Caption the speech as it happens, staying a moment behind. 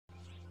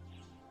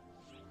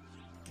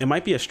It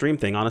might be a stream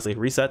thing, honestly.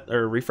 Reset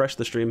or refresh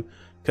the stream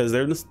because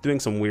they're just doing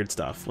some weird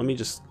stuff. Let me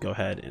just go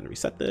ahead and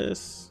reset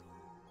this.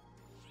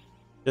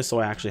 Just so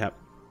I actually have...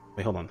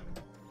 Wait, hold on.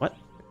 What?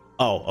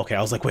 Oh, okay.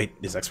 I was like, wait,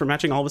 is expert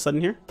matching all of a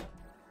sudden here?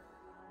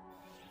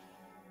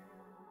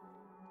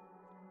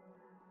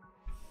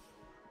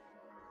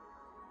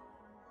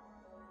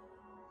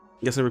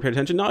 Guess I never paid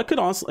attention. No, it could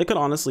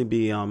honestly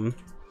be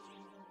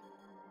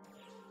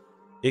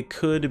it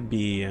could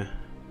be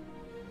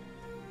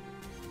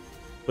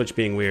Twitch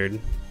being weird.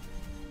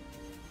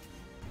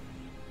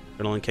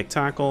 Adrenaline kick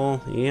tackle,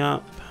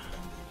 yep.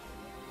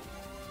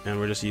 And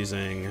we're just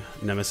using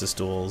Nemesis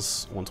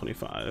Duels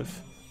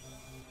 125.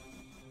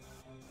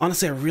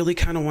 Honestly, I really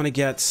kind of want to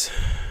get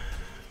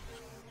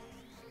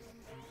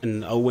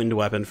a wind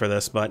weapon for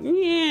this, but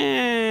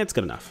yeah, it's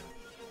good enough.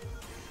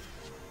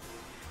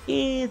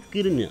 It's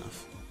good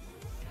enough.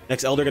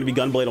 Next Elder gonna be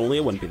Gunblade only.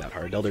 It wouldn't be that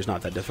hard. Elder's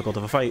not that difficult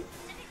of a fight.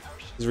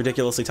 He's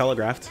ridiculously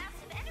telegraphed.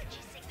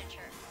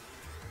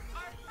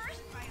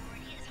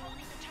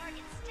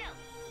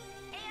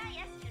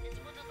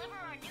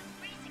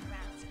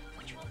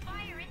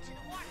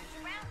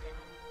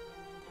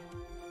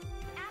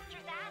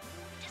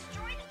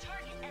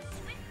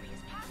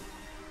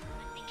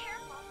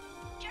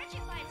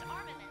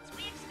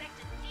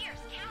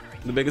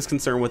 The biggest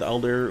concern with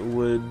Elder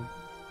would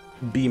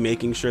be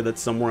making sure that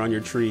somewhere on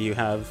your tree you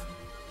have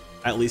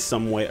at least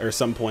some way or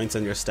some points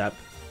in your step.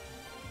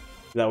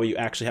 That way you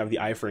actually have the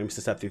iframes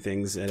to step through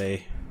things at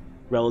a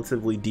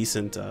relatively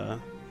decent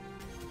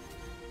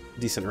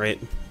rate.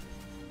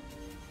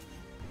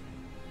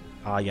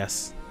 Ah,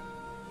 yes.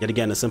 Yet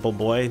again, a simple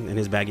boy in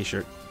his baggy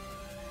shirt.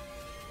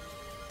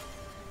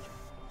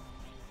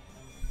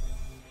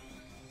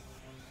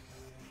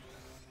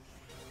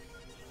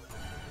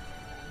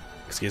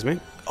 Excuse me?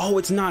 Oh,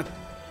 it's not.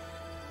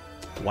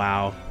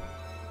 Wow.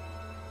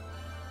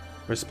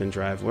 Where's spin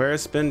drive?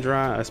 Where's spin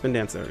drive? Spin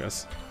dance. There it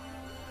goes.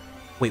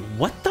 Wait,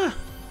 what the?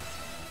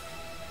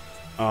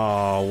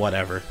 Oh,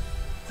 whatever.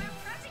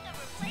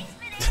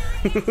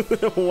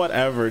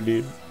 Whatever,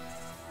 dude.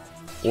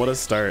 What a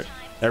start.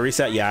 I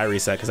reset? Yeah, I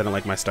reset because I didn't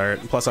like my start.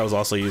 Plus, I was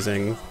also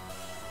using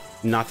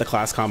not the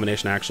class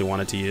combination I actually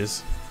wanted to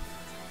use.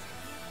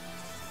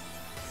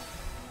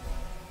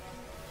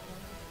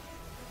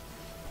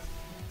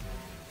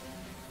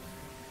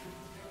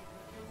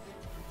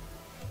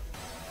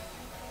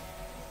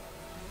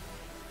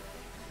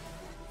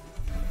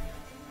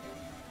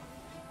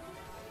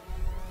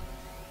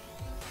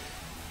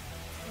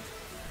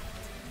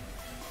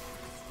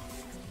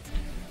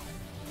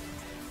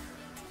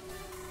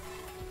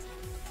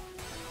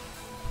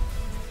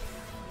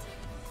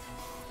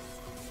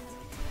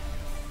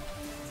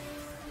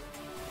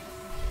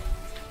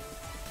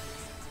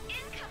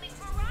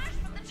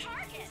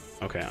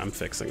 Okay, I'm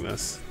fixing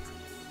this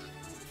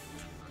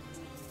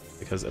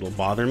because it'll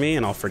bother me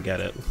and I'll forget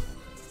it.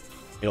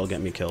 It'll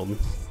get me killed.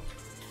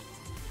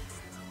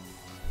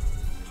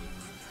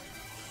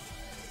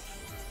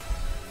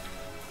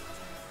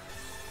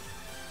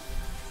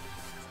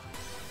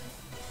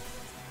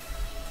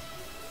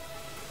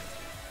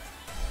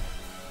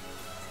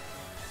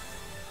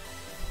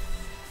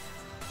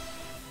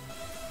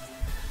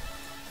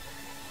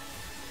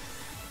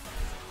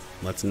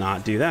 Let's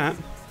not do that.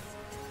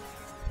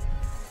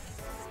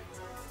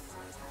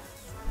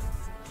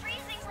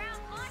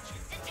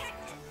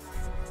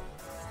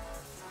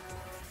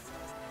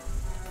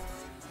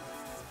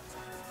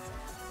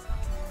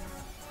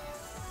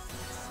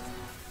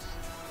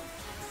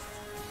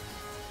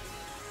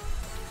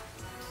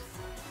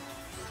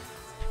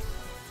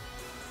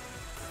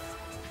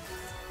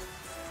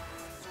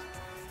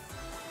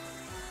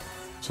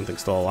 Something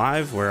still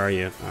alive? Where are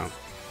you? Oh.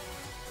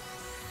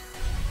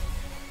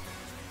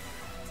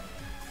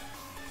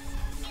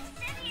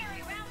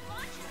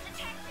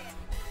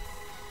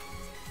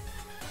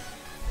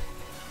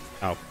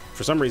 Oh,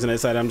 for some reason I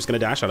decided I'm just gonna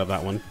dash out of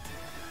that one.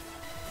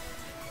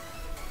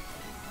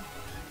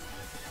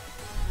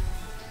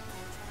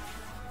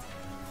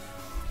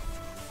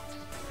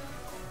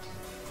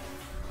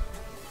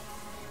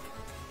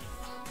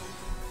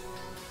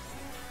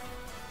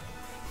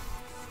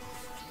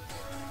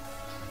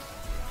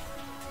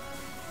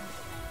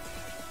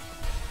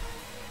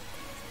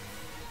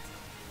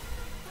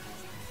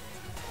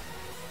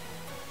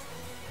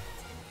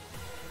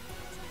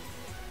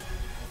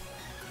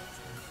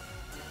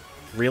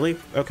 Really?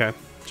 Okay.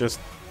 Just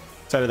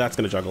decided that's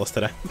gonna juggle us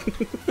today.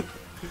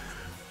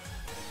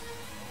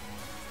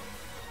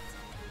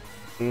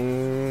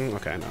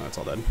 Okay, no, that's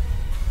all dead.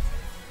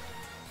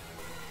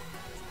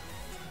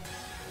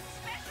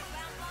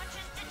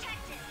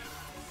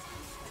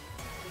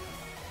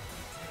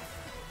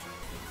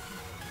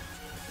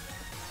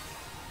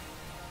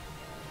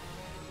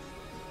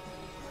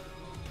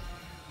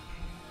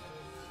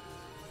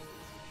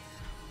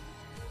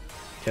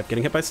 Kept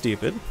getting hit by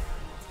stupid.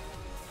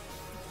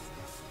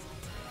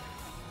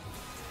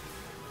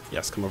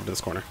 Yes, come over to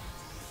this corner.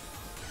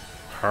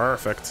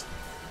 Perfect.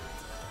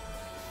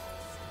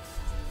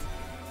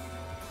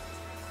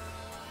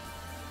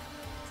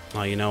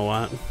 Oh, you know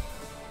what?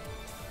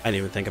 I didn't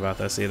even think about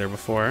this either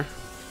before.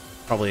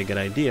 Probably a good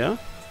idea.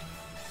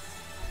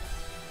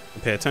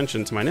 Pay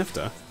attention to my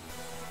Nifta.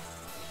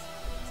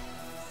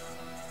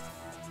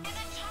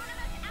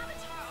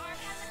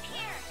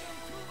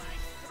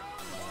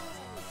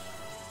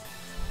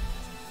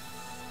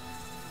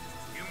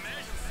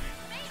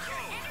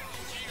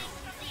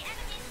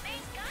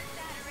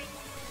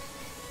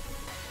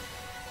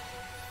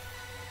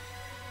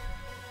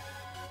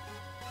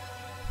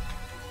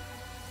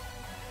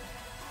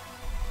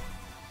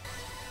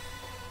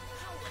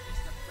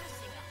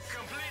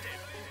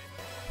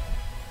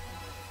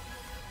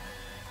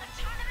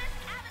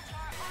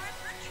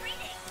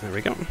 There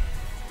we go.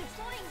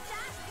 Deploying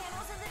dash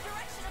panels in the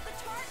direction of the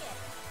target.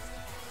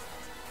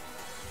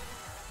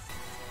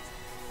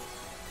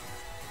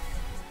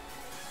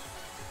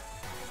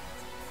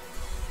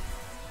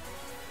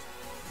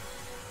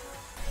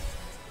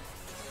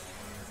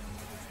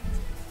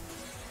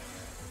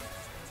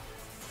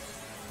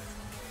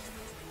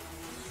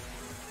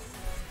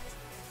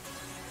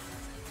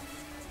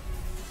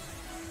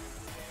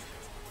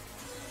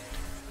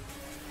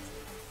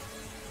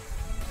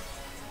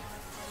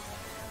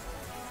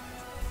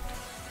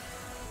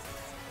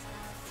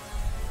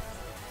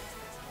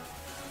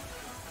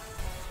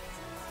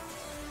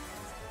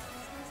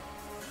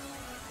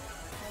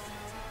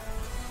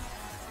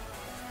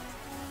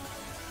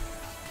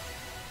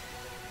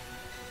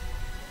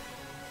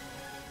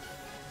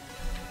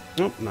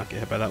 Nope, not get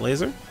hit by that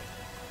laser.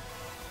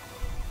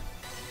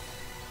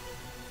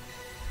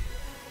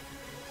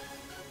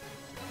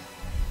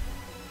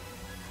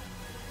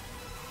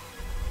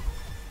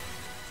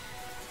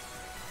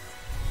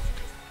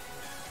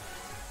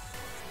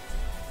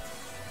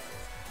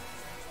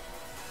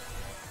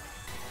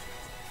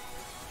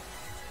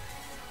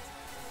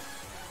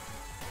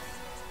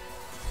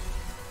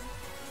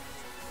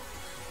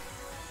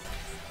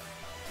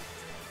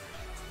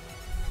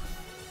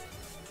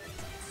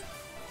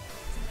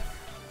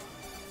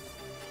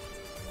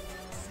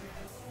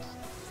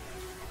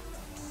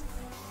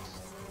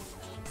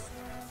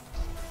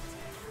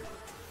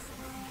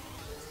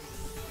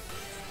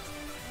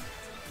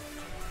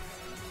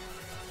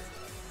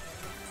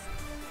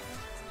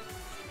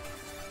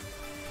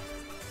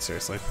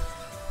 Seriously.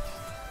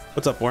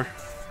 What's up, War?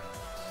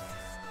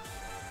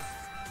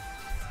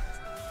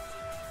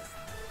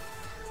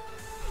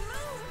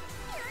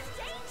 You're in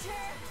danger.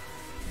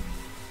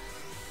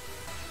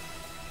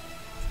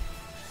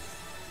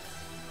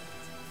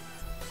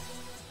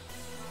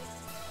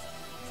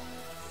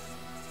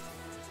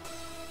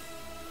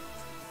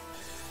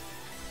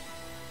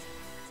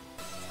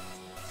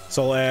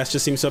 Soul Ass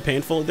just seems so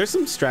painful. There's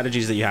some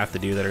strategies that you have to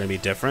do that are gonna be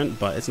different,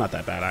 but it's not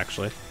that bad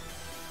actually.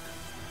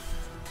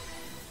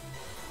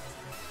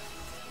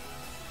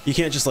 You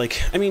can't just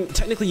like, I mean,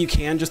 technically you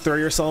can just throw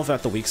yourself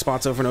at the weak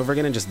spots over and over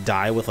again and just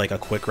die with like a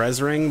quick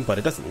res ring, but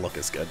it doesn't look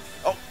as good.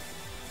 Oh.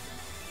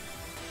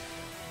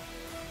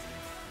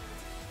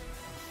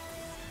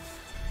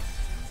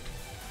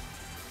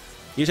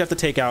 You just have to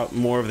take out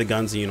more of the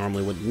guns than you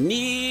normally would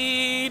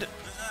need.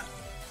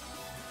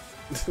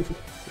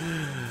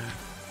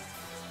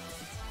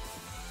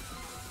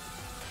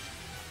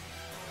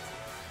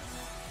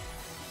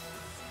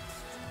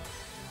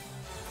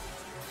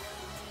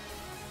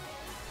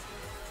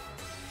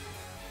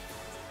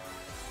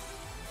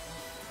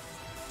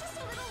 Just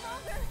a little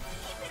longer.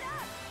 Keep it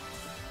up.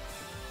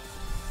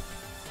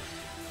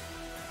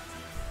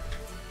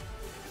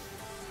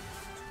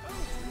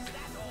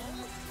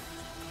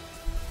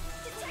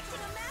 Detecting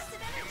a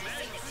massive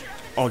energy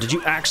signature up in the Oh, did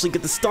you actually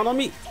get the stun on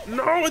me?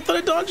 No, I thought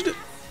I dodged it.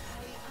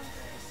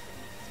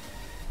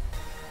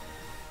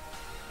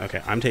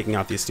 Okay, I'm taking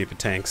out these stupid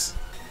tanks.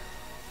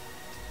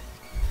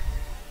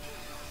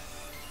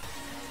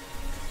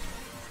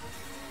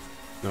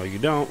 No, you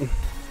don't.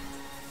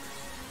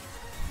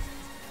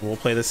 We'll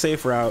play the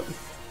safe route.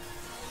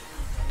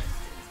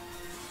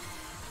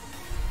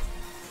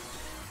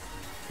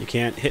 You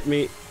can't hit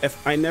me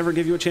if I never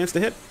give you a chance to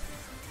hit.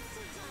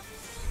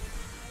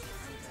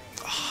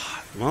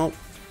 Ah, well,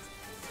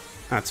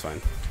 that's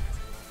fine.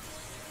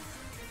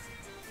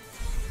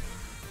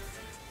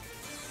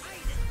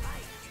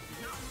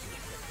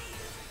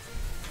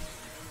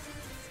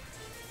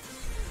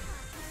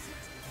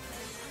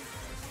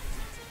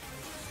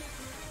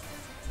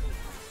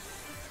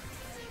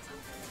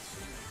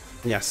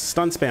 Yes,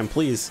 stun spam,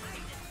 please.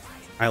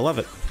 I love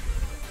it.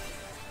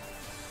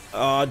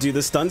 Dude,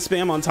 the stun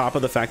spam on top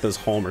of the fact those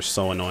home are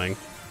so annoying.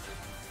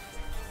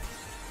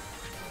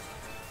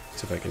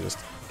 See if I can just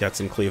get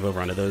some cleave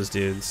over onto those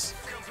dudes.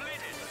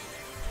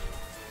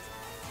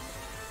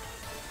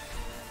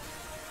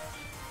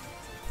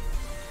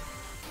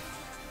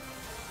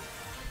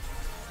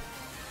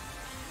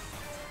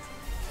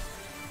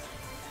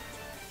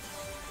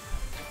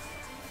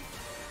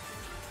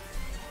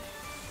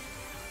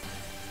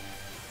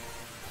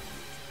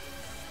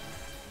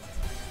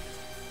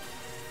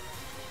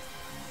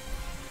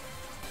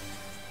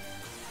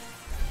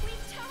 We've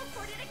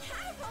teleported a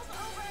catapult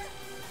over.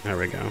 There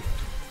we go.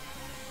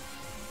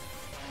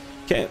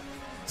 Okay,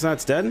 so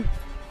that's dead.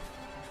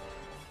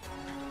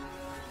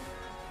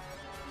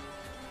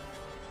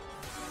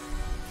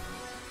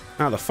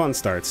 Now the fun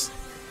starts.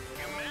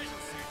 Take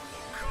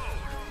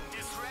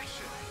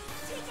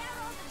out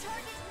all the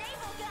target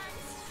naval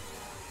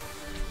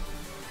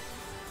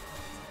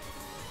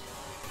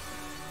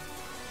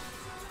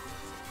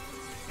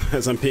guns.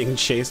 As I'm being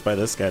chased by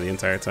this guy the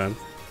entire time.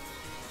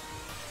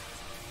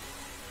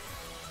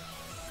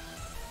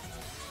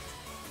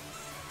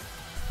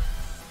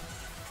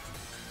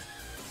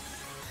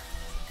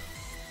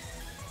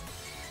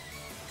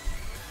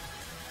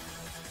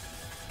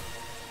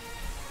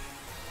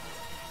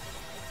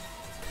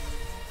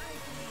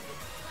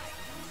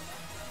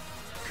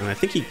 And I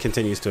think he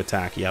continues to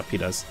attack. Yep, he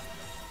does.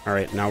 All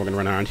right, now we're gonna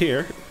run around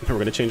here and we're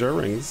gonna change our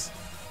rings.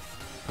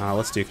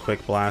 Let's do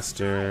quick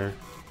blaster.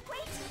 Wait,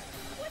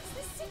 what's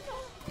the signal?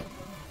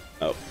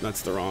 Oh,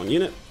 that's the wrong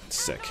unit.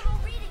 Sick.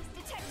 Abnormal readings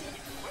detected.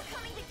 We're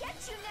coming to get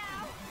you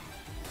now.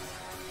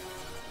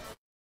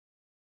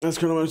 That's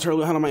Colonel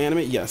Charlie how to my anime?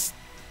 Yes.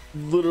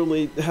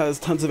 Literally has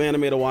tons of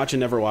anime to watch and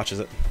never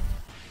watches it.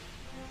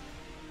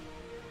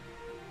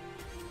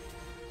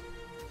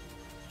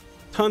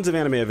 Tons of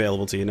anime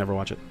available to you, never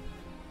watch it.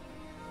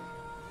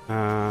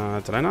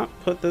 Did I not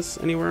put this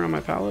anywhere on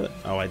my palette?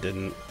 Oh, I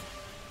didn't.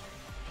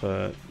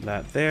 Put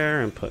that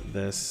there and put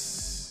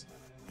this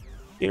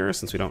here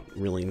since we don't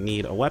really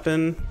need a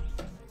weapon.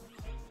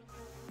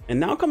 And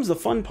now comes the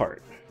fun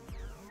part.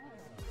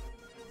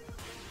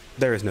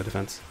 There is no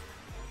defense.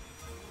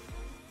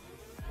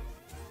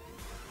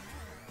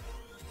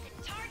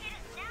 The target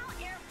is now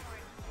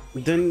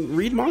airborne. Then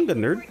read manga,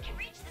 nerd. Word can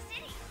reach the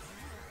city.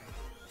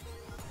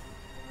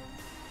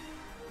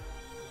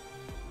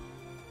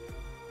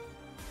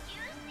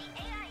 Use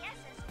the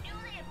AIS's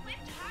newly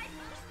equipped high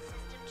boost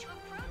system to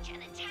approach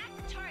and attack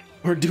the target.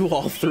 Or do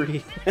all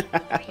three.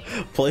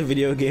 Play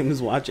video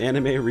games, watch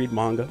anime, read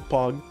manga,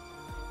 pog.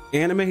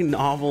 Anime,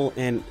 novel,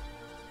 and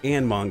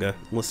manga.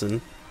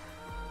 Listen,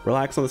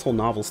 relax on this whole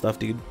novel stuff,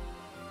 dude.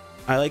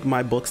 I like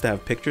my books to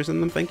have pictures in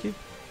them, thank you.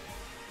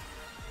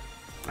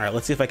 All right,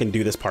 let's see if I can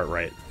do this part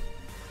right.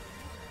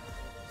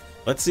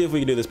 Let's see if we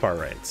can do this part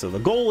right. So the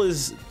goal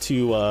is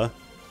to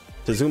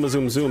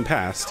zoom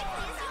past.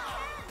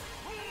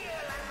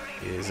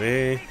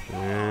 Easy,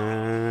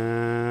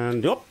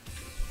 and yup.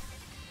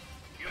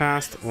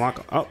 Past,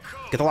 lock, oh,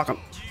 get the lock on.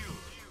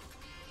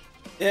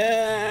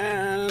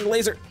 And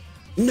laser.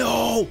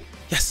 No!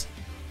 Yes!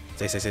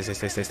 Stay. Got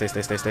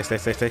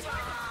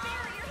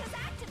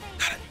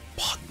it.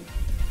 Fuck.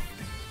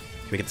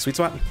 Can we get the sweet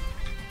spot?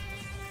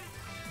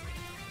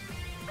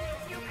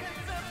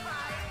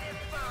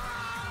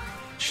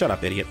 Shut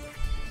up, idiot.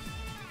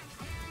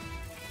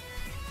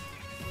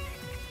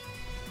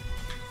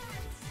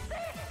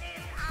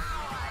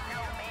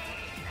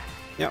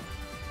 Yep.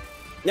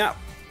 Yep.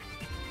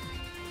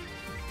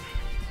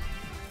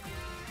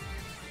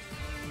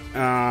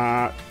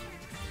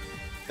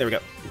 There we go.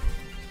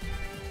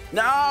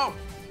 No!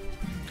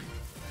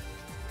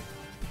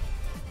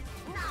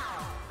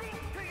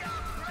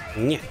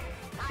 No!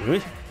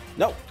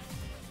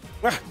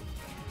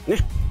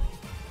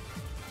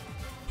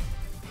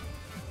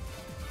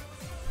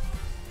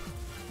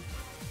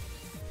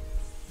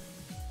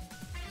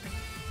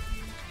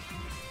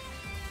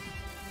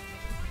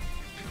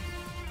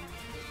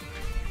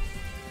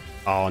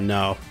 Oh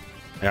no.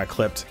 I got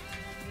clipped.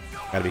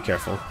 Gotta be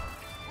careful.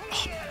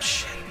 Oh,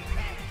 shit.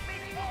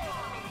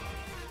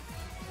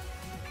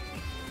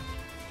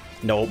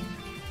 Nope.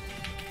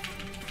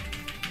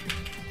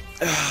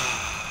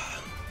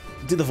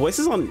 Dude, the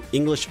voices on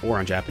English or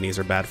on Japanese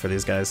are bad for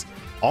these guys.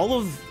 All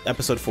of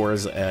episode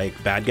 4's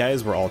like bad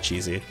guys were all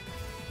cheesy.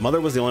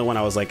 Mother was the only one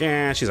I was like,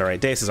 eh, she's alright.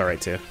 Dace is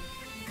alright too.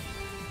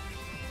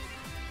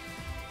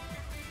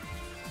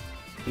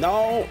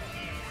 No!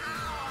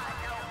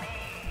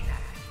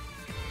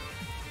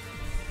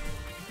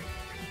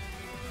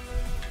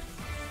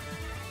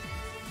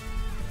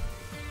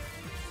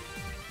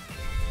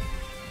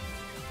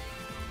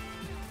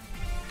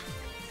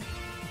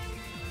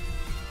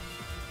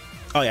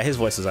 Oh yeah, his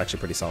voice is actually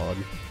pretty solid.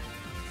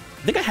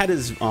 I think I had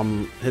his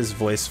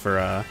voice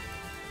for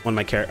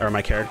my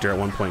character at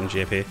one point in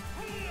JP. Damn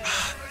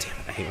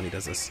it, I hate when he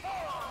does this.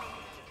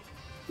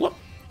 Whoop.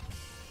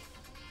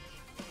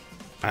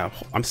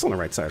 I'm still on the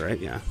right side, right?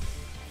 Yeah.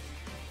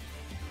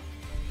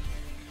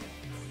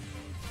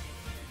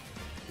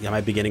 Yeah,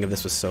 my beginning of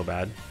this was so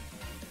bad.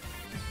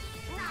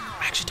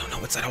 I actually don't know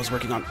what side I was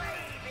working on.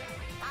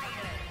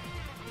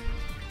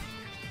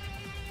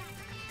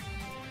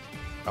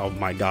 Oh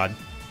my god.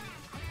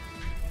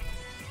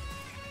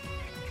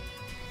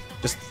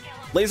 Just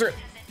laser it.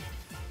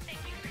 Thank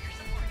you for your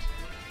support.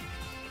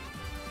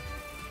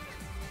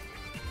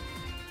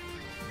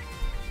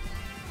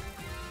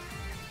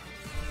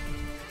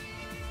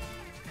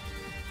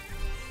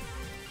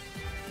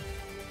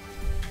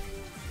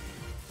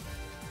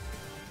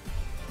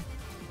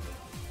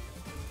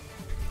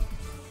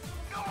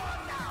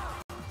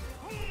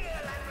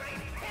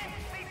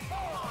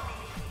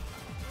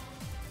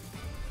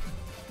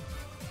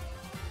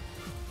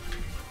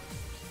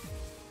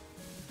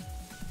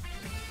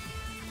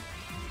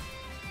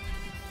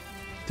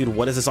 Dude,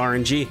 what is this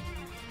RNG?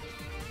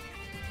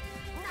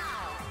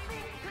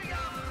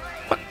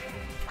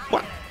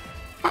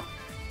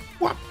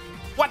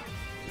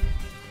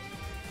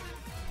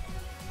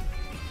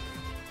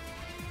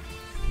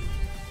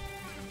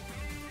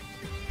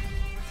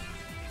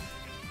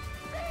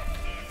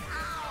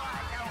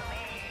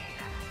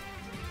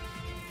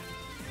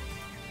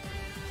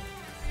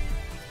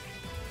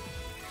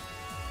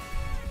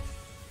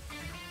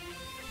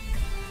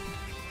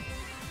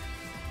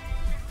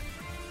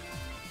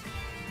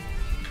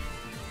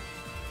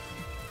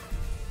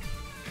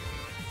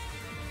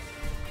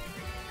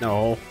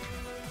 No.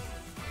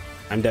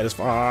 I'm dead as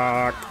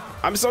fuck.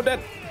 I'm so dead.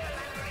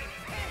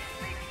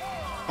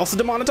 Also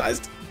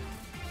demonetized.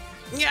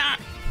 Yeah.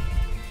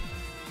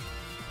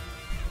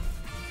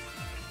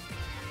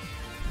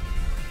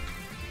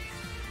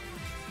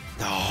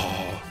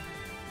 Oh.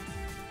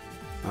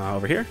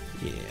 Over here?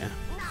 Yeah.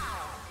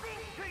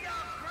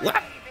 Whoop.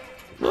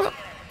 Whoop.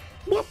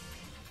 Whoop.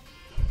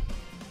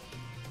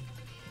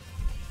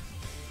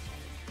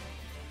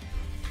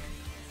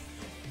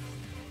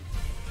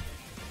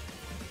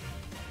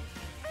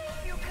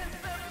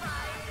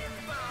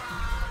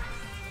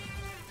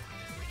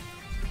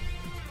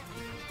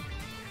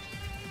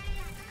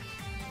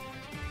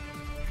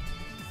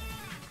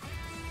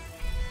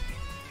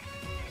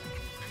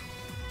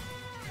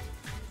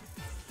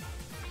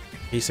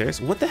 Are you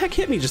serious? What the heck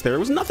hit me just there? There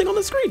was nothing on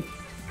the screen.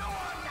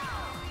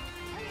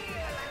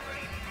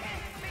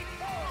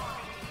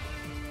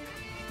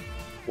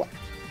 What?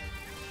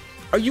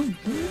 Are you...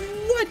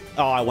 What?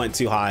 Oh, I went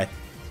too high.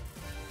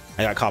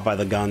 I got caught by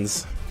the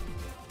guns.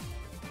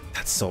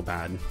 That's so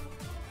bad.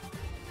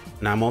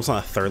 Now I'm almost on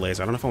a third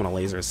laser. I don't know if I want to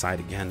laser his side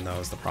again,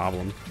 though, is the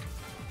problem.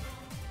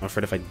 I'm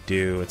afraid if I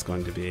do, it's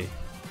going to be...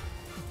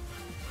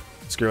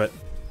 Screw it.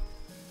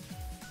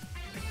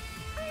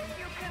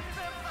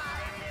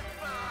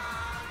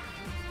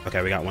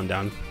 Okay, we got one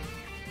down.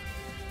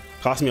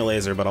 Cost me a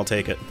laser, but I'll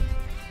take it.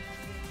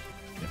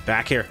 Get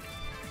back here.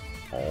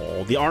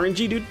 Oh, the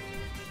RNG, dude.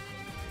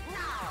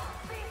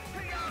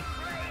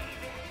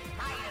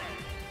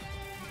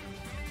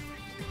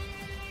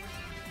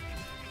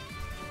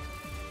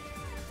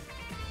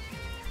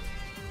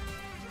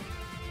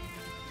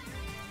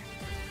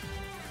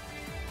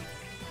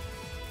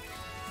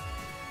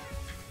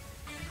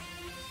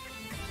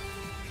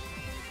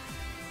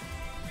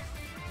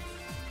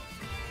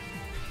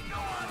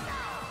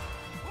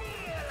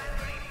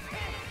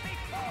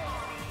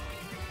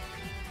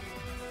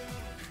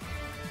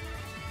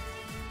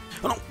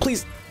 Oh no,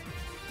 please.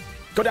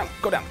 Go down,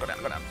 go down, go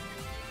down, go down.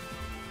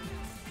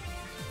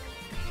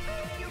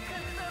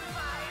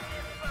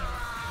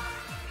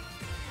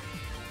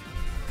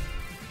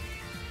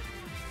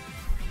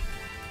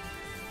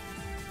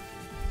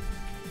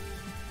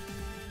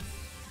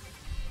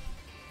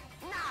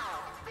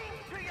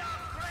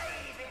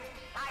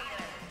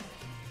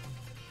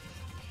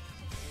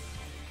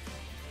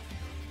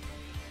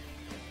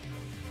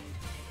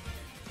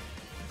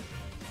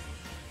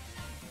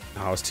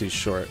 Oh, I was too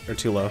short or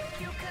too low.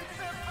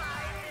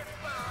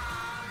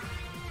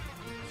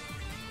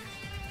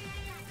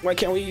 Why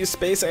can't we use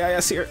space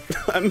AIS here?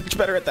 I'm much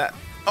better at that.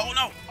 Oh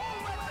no!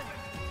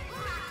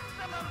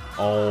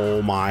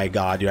 Oh my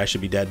god, dude, I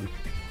should be dead.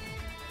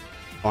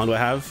 How long do I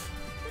have?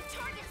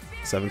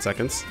 7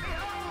 seconds.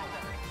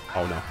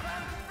 Oh no.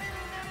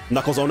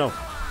 Knuckles, oh no.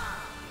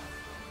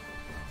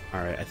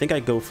 Alright, I think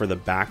I go for the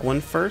back one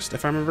first,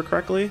 if I remember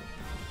correctly.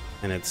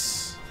 And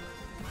it's...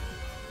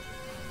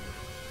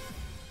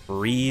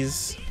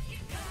 freeze.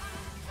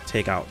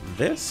 Take out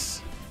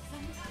this.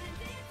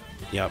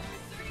 Yep.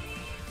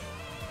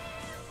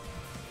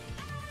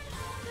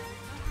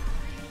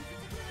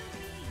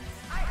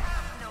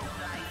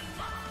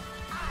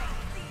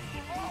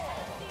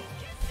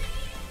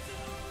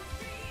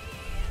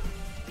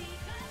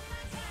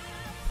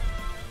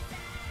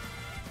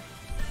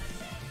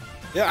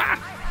 Yeah.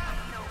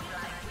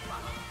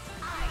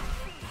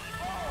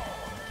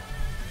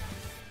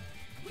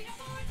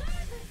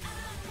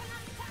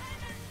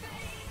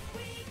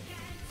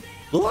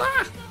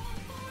 Ah!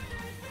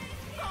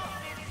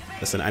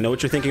 Listen, I know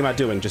what you're thinking about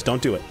doing. Just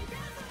don't do it.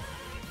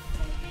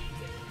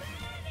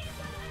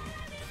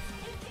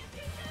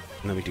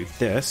 And then we do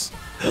this.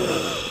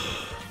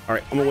 All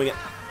right, I'm gonna wing it.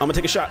 I'm gonna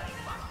take a shot.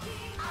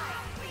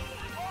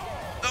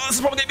 Oh, this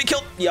is probably gonna be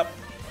killed. Yep.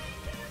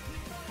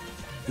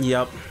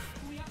 Yep.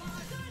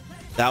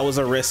 That was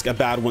a risk, a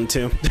bad one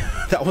too.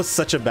 That was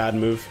such a bad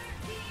move.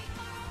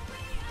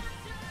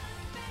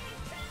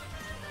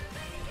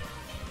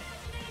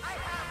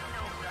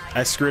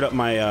 I screwed up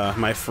my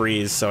my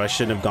freeze, so I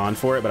shouldn't have gone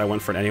for it, but I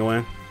went for it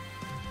anyway.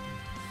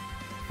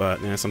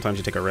 But yeah, sometimes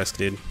you take a risk,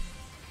 dude.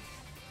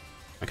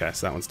 Okay,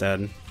 so that one's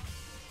dead.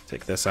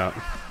 Take this out.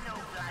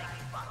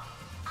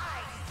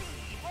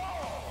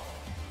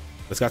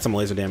 It's got some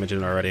laser damage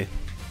in it already.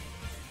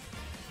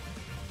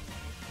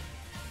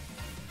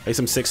 Are you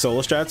some 6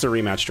 solo strats or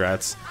rematch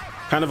strats?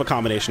 Kind of a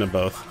combination of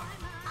both.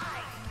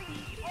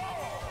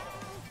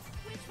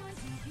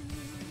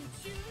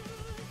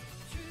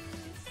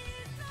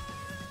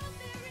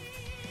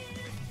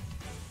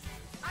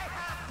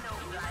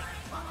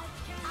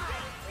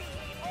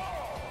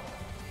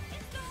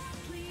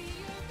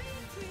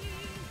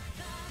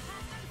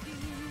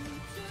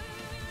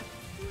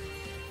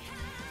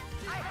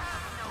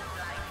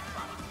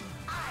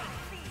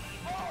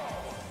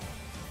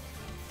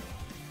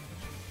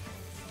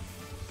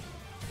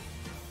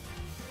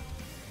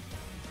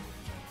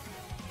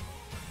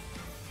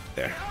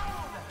 There.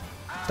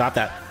 Stop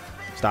that.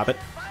 Stop it.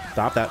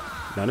 Stop that.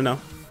 No, no, no.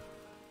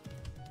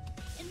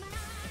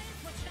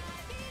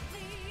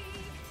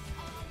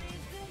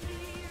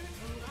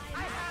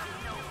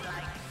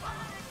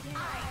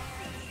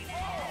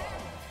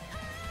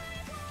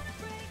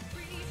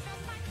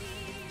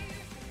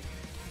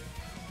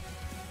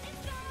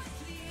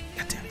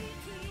 God damn it.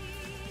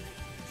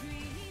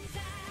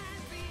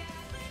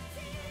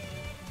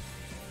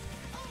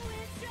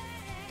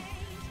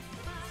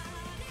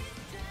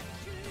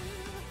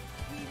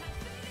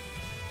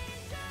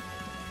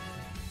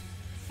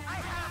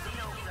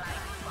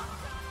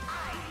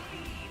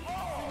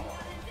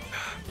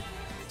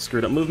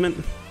 Screwed up movement.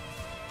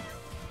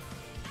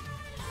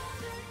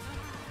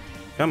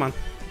 Come on.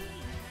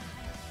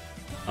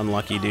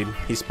 Unlucky, dude.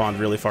 He spawned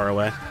really far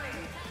away. Oh,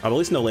 but at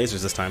least no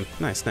lasers this time.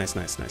 Nice, nice,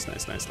 nice, nice,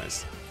 nice, nice,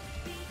 nice.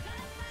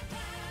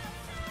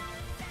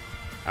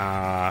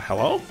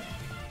 Hello?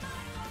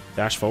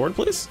 Dash forward,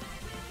 please?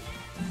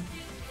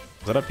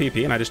 Was that a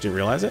PP and I just didn't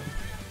realize it?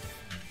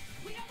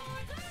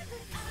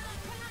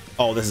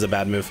 Oh, this is a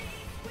bad move.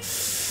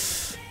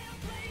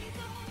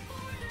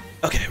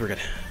 Okay, we're good.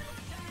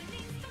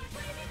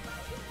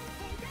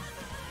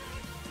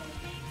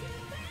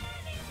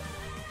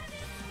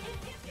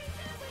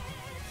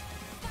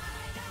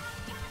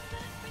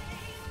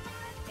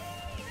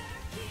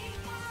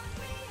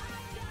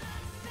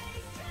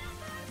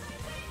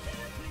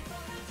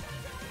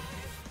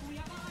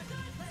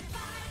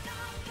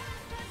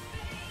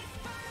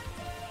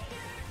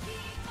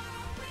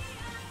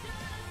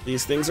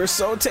 These things are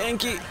so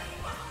tanky.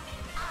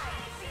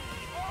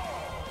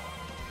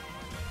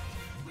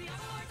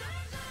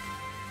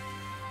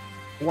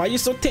 Why are you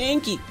so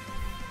tanky?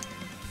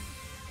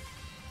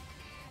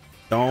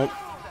 Don't.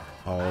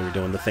 Oh, you're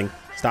doing the thing.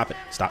 Stop it.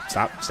 Stop,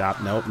 stop,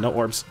 stop. No, no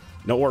orbs.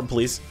 No orb,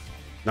 please.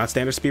 Not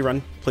standard speed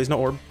run. Please, no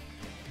orb.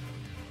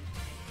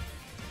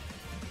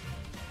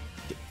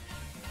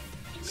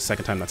 It's the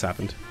second time that's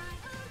happened.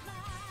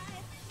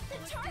 The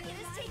target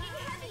is taking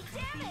heavy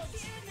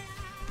damage.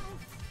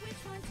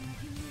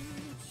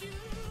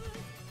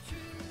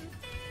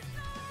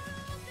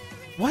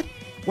 What?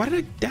 Why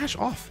did I dash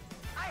off?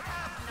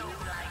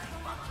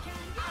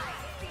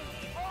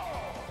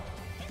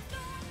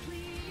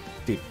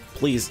 Dude,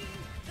 please.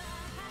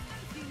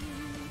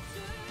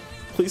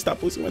 Please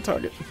stop losing my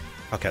target.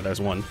 Okay,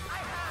 there's one.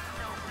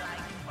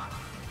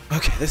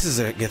 Okay, this is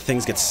a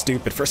things get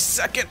stupid for a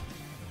second.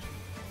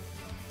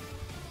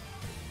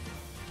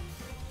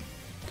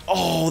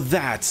 Oh,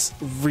 that's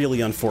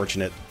really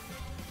unfortunate.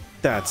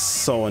 That's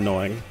so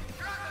annoying.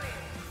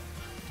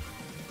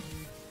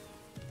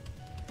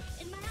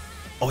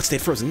 Oh, it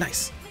stayed frozen.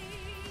 Nice.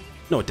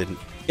 No, it didn't.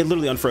 It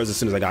literally unfroze as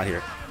soon as I got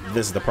here.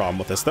 This is the problem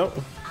with this, though.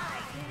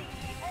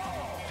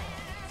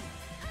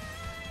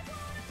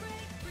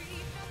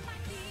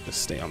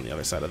 Just stay on the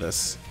other side of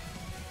this.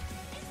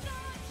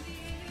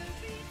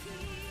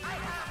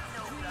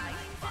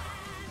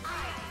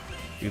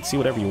 You can see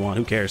whatever you want.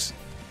 Who cares?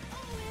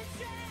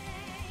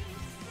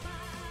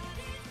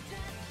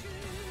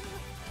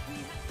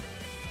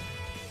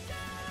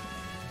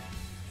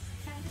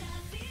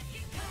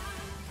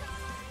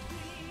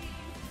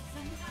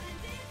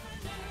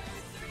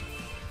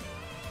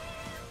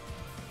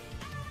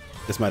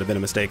 This might have been a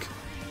mistake.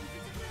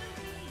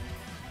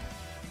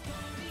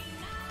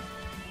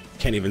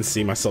 Can't even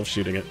see myself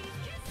shooting it.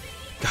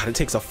 God, it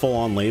takes a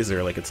full-on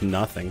laser like it's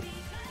nothing.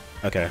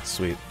 Okay,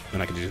 sweet.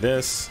 Then I can do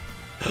this.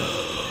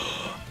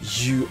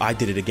 I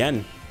did it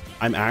again.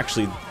 I'm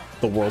actually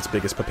the world's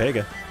biggest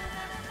Papega.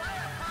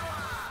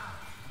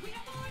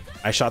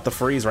 I shot the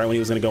freeze right when he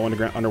was going to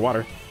go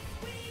underwater.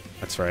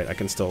 That's right. I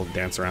can still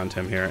dance around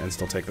him here and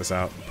still take this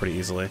out pretty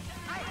easily.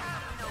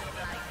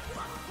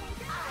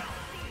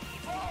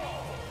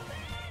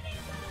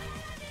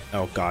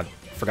 Oh god,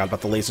 forgot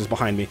about the lasers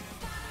behind me.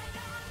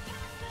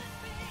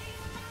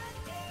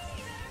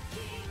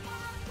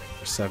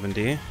 For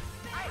 70.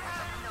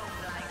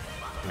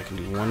 I can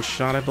do one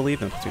shot, I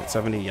believe. Then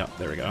 70. Yep,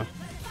 there we go.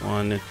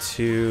 1,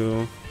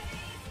 2,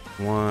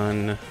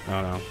 1.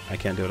 Oh no, I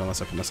can't do it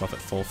unless I put myself at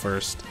full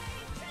first.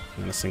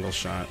 And then a single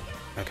shot.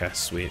 Okay,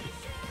 sweet.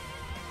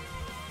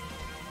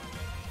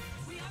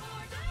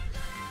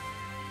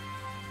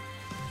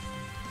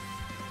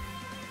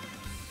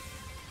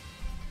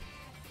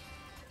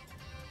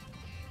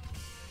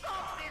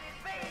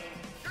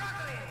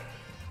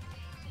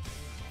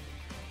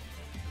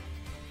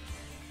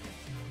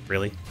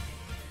 Really?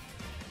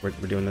 We're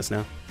doing this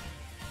now?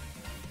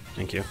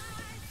 Thank you.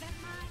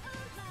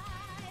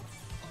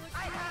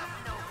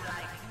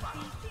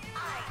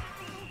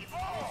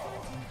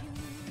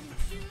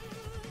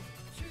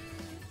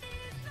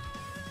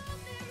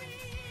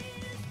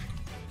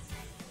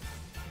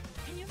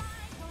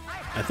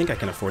 I think I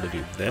can afford to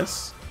do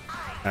this.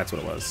 That's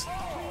what it was.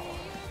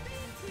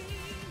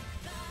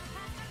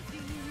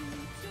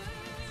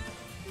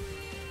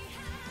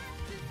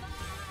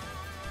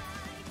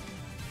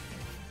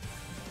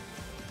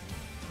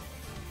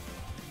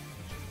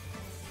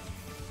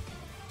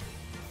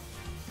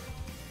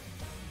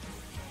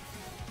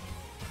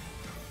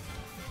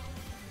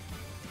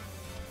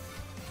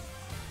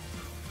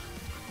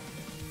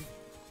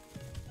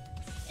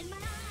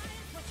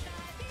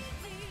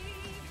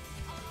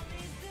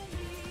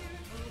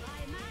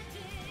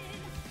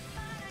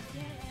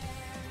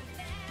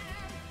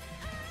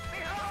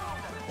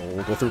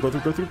 Oh,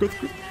 go through.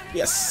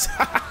 Yes.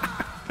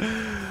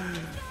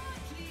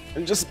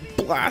 and just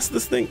blast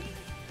this thing.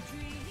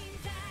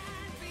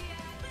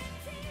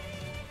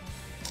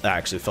 That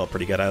actually felt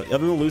pretty good. Other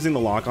than losing the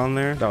lock on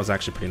there, that was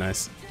actually pretty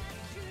nice.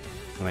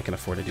 And I can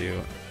afford to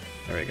do...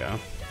 There we go.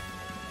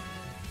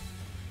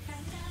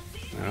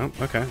 Oh,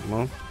 okay,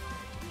 well,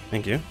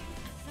 thank you.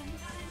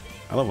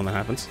 I love when that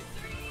happens.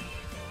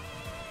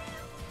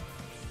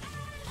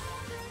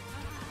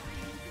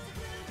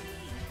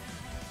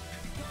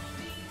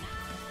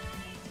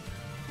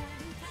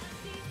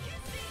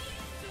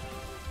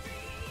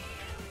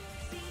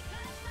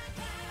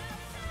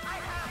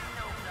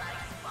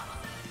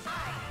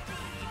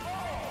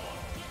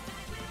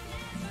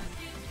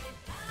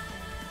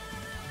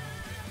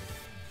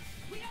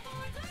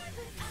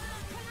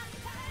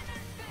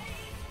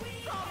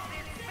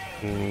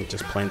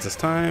 Just planes this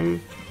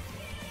time.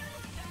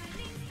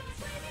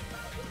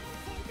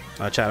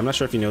 Chad, I'm not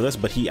sure if you know this,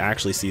 but he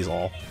actually sees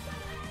all.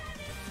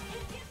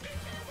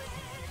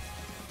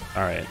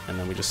 Alright, and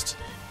then we just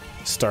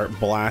start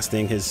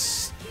blasting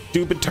his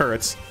stupid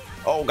turrets.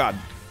 Oh god,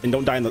 and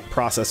don't die in the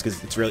process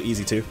because it's really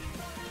easy to.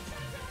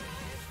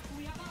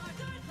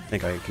 I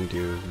think I can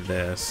do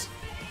this.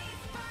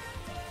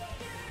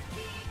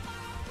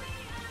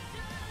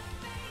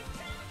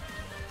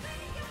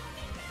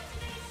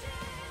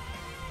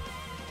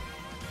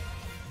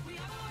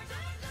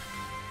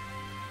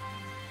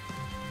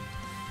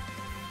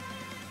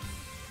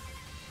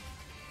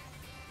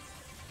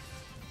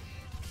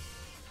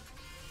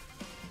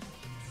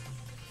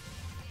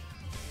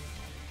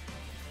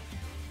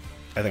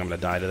 I think I'm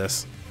gonna die to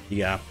this.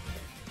 Yeah.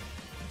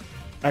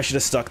 I should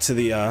have stuck to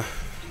the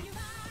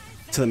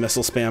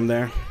missile spam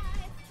there.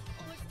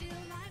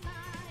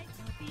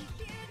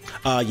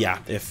 Yeah,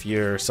 if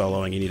you're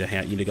soloing, you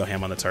need to go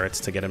ham on the turrets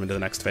to get him into the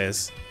next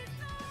phase.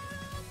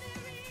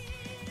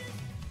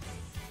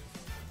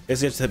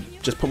 Basically,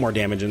 just put more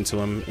damage into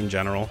him in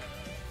general.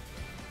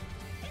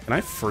 Can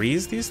I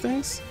freeze these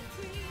things?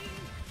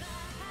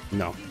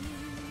 No.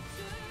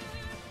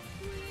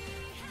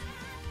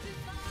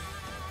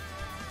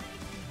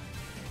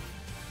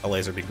 A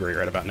laser would be great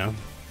right about now.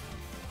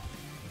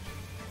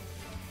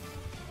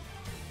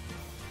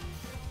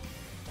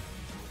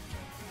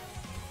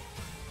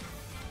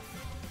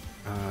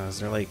 Is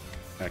there like...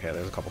 Okay,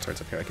 there's a couple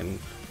turrets up here I can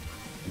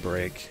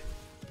break.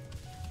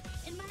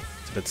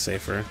 It's a bit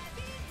safer.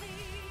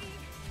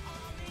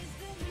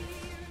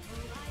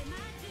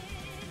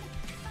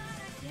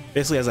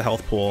 Basically has a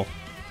health pool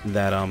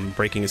that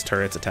breaking his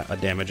turrets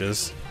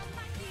damages.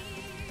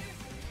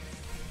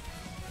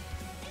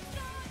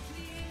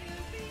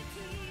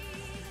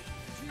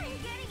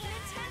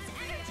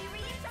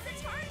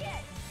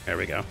 There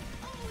we go.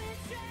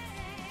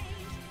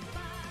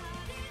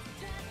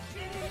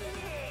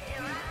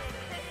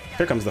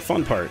 Here comes the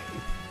fun part,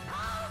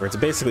 where it's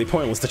basically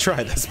pointless to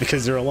try this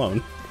because you're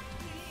alone.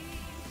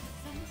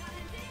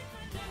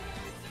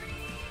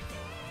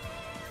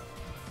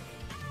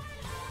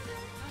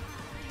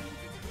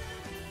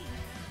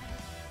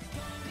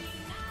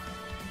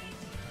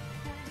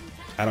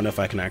 I don't know if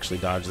I can actually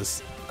dodge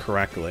this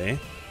correctly.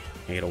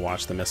 I need to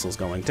watch the missiles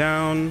going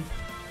down.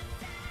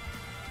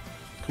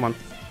 Come on.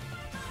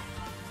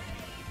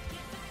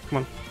 Come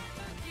on.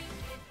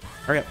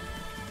 Hurry up.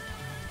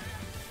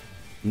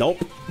 Nope.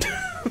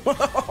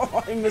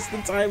 I missed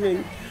the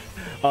timing.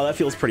 Oh, that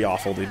feels pretty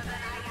awful, dude.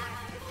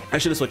 I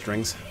should have switched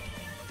rings.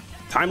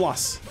 Time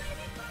loss.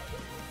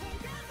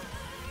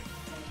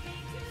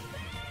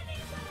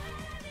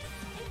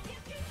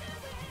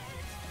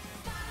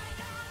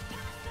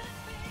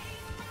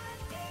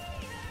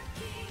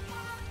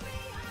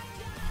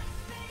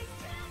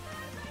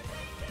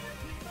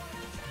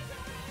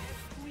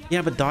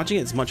 Yeah, but dodging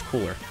it is much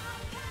cooler.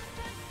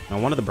 Now,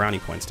 one of the brownie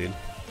points, dude.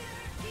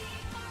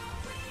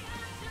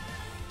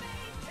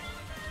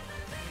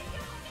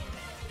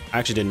 I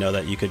actually didn't know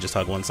that you could just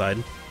hug one side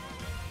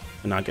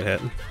and not get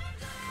hit. I'm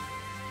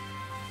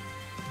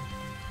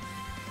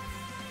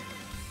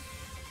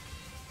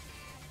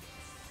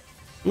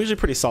usually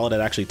pretty solid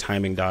at actually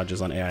timing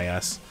dodges on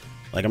AIS.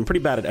 Like, I'm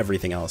pretty bad at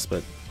everything else,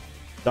 but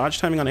dodge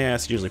timing on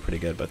AIS is usually pretty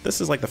good. But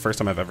this is like the first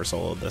time I've ever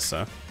soloed this,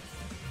 so...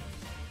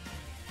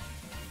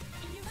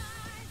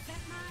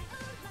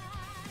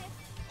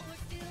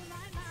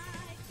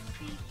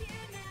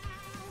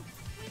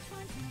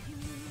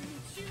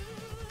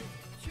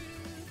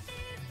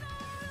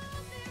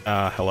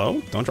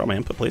 Hello? Don't drop my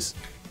input, please.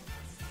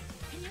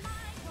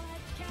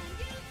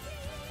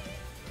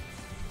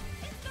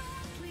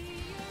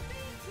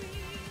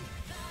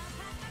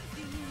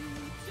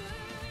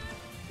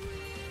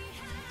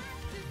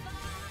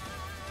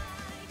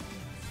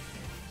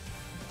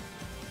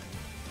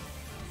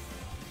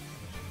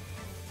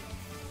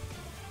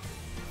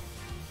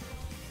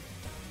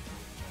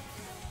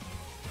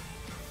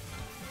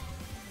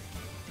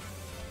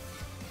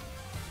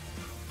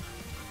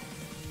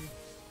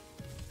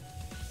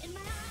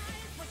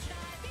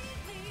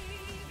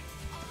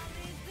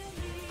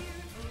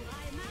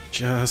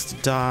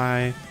 Just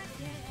die.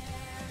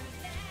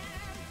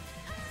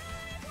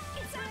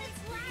 It's on its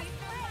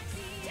last legs.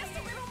 Just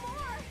a little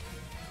more.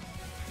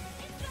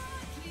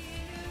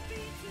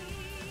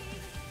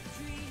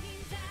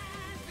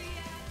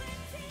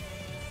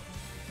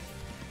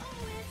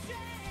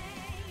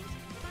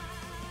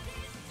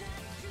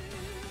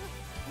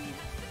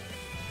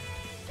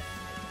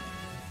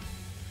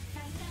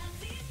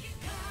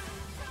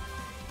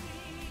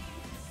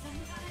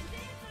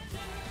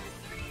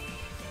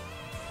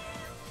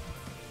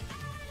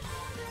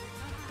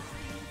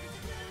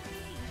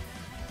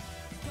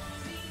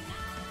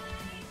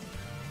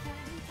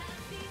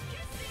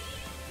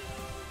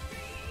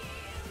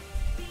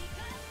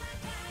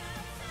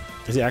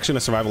 Is he actually gonna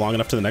survive long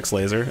enough to the next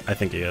laser? I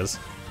think he is.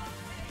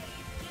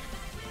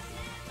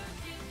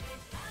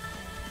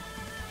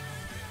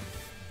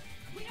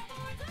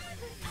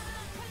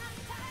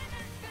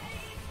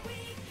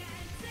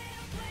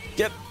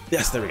 Yep.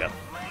 Yes, there we go.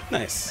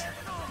 Nice.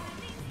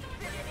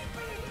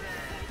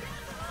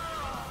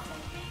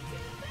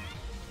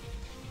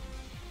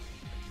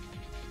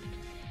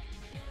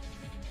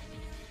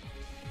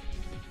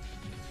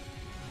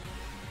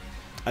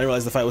 I didn't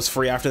realize the fight was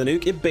free after the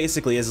nuke. It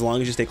basically is, as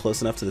long as you stay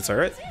close enough to the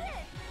turret.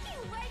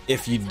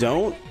 If you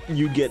don't,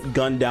 you get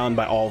gunned down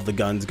by all of the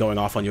guns going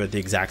off on you at the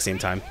exact same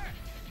time.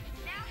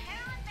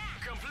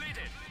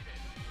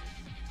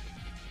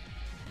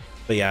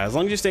 But yeah, as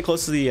long as you stay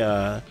close to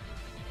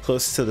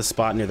the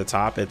spot near the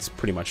top, it's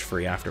pretty much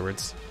free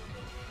afterwards.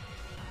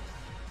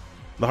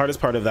 The hardest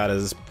part of that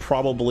is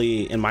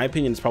probably, in my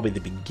opinion, it's probably the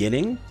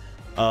beginning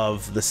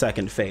of the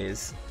second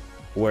phase,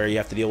 where you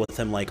have to deal with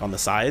him like on the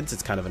sides.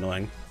 It's kind of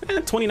annoying.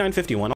 2951.